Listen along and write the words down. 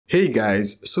Hey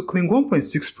guys, so Kling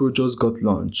 1.6 Pro just got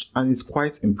launched and it's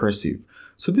quite impressive.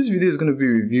 So this video is going to be a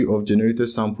review of generated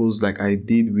samples like I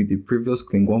did with the previous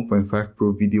Kling 1.5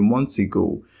 Pro video months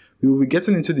ago. We will be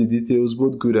getting into the details,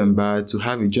 both good and bad, to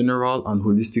have a general and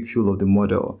holistic feel of the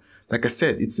model. Like I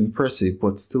said, it's impressive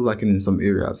but still lacking in some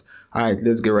areas. Alright,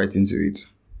 let's get right into it.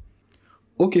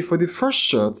 Okay, for the first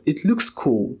shot, it looks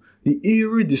cool. The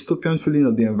eerie dystopian feeling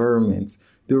of the environment,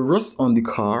 the rust on the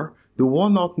car, the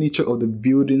worn-out nature of the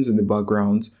buildings in the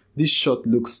background. This shot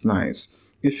looks nice.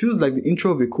 It feels like the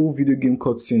intro of a cool video game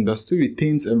cutscene that still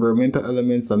retains environmental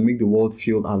elements that make the world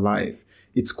feel alive.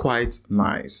 It's quite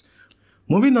nice.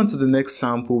 Moving on to the next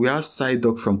sample, we have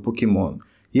Psyduck from Pokemon.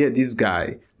 Yeah, this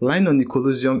guy, lying on the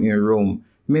Colosseum in Rome.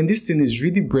 Man, this thing is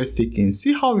really breathtaking.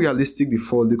 See how realistic the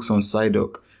fall looks on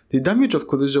Psyduck. The damage of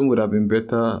Colosseum would have been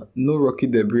better, no rocky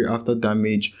debris after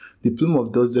damage. The plume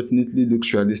of dust definitely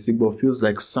looks realistic but feels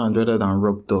like sand rather than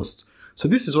rock dust. So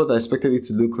this is what I expected it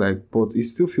to look like, but it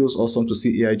still feels awesome to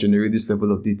see AI generate this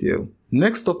level of detail.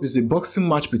 Next up is a boxing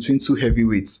match between two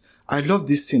heavyweights. I love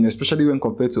this scene, especially when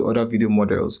compared to other video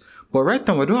models. But right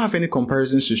now I don't have any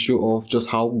comparisons to show off just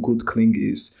how good Kling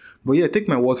is. But yeah, take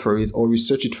my word for it or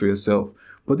research it for yourself.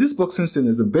 But this boxing scene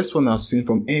is the best one I've seen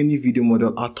from any video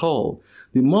model at all.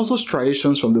 The muscle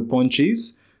striations from the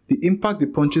punches, the impact the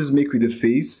punches make with the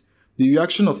face, the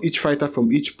reaction of each fighter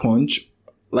from each punch,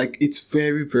 like it's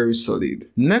very solid.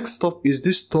 Next up is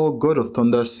this Thor God of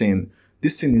Thunder scene.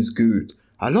 This scene is good.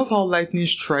 I love how lightning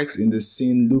strikes in the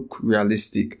scene look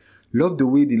realistic. Love the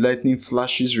way the lightning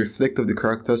flashes reflect off the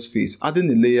character's face, adding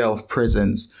a layer of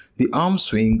presence. The arm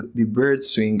swing, the bird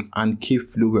swing, and cape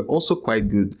flow were also quite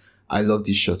good. I love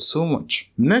this shot so much.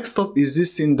 Next up is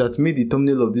this scene that made the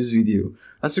thumbnail of this video.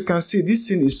 As you can see, this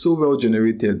scene is so well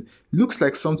generated. Looks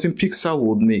like something Pixar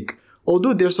would make.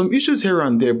 Although there are some issues here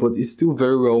and there, but it's still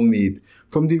very well made.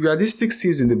 From the realistic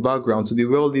scenes in the background to the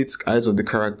well-lit eyes of the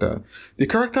character. The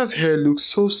character's hair looks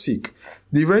so sick.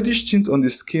 The reddish tint on the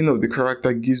skin of the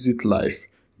character gives it life.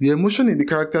 The emotion in the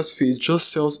character's face just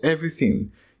sells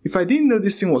everything. If I didn't know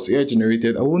this scene was AI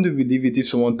generated, I wouldn't believe it if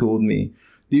someone told me.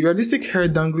 The realistic hair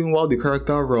dangling while the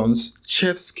character runs,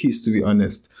 chef's kiss to be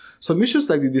honest. Some issues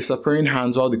like the disappearing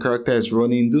hands while the character is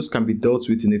running, those can be dealt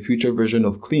with in a future version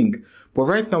of Kling. But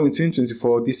right now in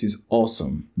 2024, this is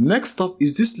awesome. Next up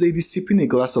is this lady sipping a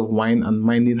glass of wine and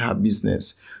minding her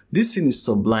business. This scene is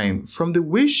sublime. From the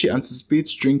way she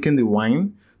anticipates drinking the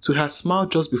wine, to her smile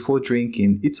just before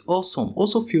drinking, it's awesome.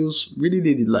 Also feels really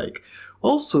ladylike.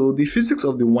 Also, the physics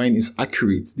of the wine is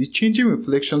accurate. The changing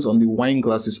reflections on the wine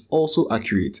glass is also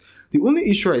accurate. The only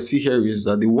issue I see here is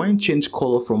that the wine changed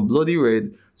color from bloody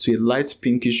red to a light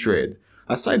pinkish red.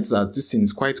 Aside that, this scene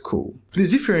is quite cool.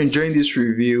 Please, if you're enjoying this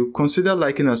review, consider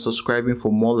liking and subscribing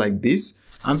for more like this.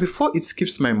 And before it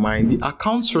skips my mind, the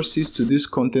account sources to this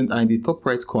content are in the top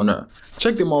right corner.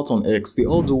 Check them out on X, they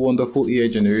all do wonderful AI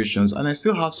generations and I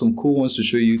still have some cool ones to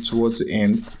show you towards the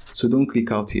end, so don't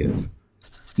click out yet.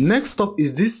 Next up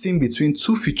is this scene between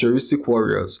two futuristic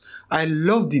warriors. I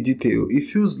love the detail, it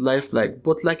feels lifelike,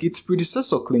 but like its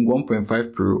predecessor Kling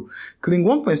 1.5 Pro, Kling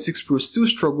 1.6 Pro still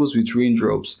struggles with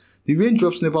raindrops. The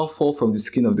raindrops never fall from the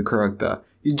skin of the character,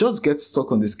 it just gets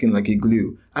stuck on the skin like a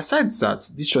glue. Aside that,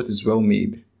 this shot is well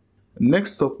made.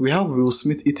 Next up, we have Will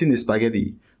Smith eating a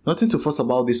spaghetti. Nothing to fuss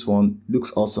about this one,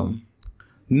 looks awesome.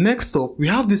 Next up, we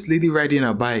have this lady riding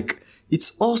a bike.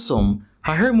 It's awesome,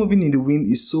 her hair moving in the wind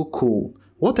is so cool.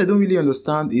 What I don't really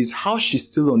understand is how she's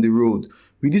still on the road.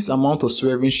 With this amount of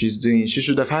swerving she's doing, she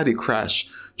should have had a crash.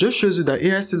 Just shows you that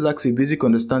AI still lacks a basic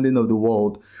understanding of the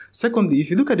world. Secondly,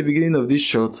 if you look at the beginning of this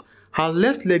shot, her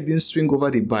left leg didn't swing over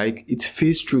the bike, it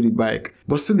phased through the bike,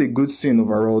 but still a good scene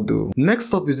overall though.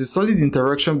 Next up is the solid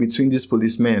interaction between these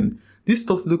policemen. This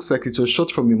stuff looks like it was shot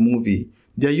from a movie.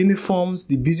 Their uniforms,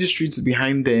 the busy streets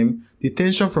behind them, the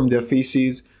tension from their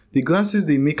faces, the glances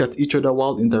they make at each other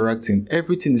while interacting,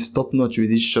 everything is top notch with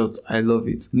this shot, I love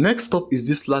it. Next up is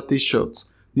this latte shot.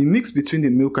 The mix between the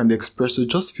milk and the espresso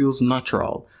just feels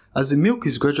natural. As the milk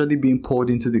is gradually being poured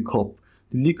into the cup,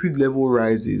 the liquid level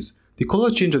rises. The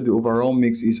color change of the overall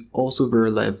mix is also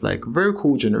very lifelike, very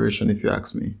cool generation if you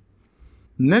ask me.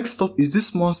 Next up is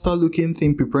this monster looking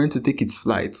thing preparing to take its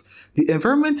flight. The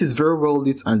environment is very well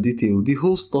lit and detailed, the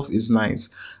whole stuff is nice.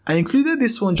 I included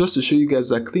this one just to show you guys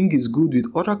that Kling is good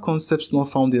with other concepts not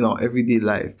found in our everyday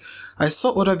life. I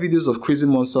saw other videos of crazy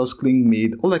monsters Kling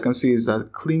made, all I can say is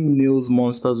that Kling nails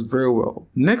monsters very well.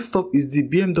 Next up is the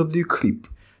BMW clip.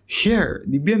 Here,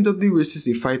 the BMW races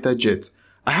a fighter jet.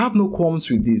 I have no qualms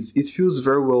with this, it feels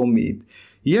very well made.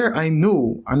 Yeah, I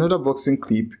know, another boxing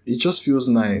clip. It just feels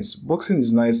nice. Boxing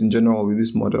is nice in general with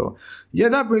this model. Yeah,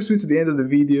 that brings me to the end of the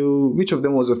video. Which of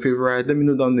them was your favorite? Let me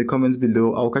know down in the comments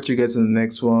below. I'll catch you guys in the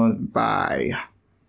next one. Bye.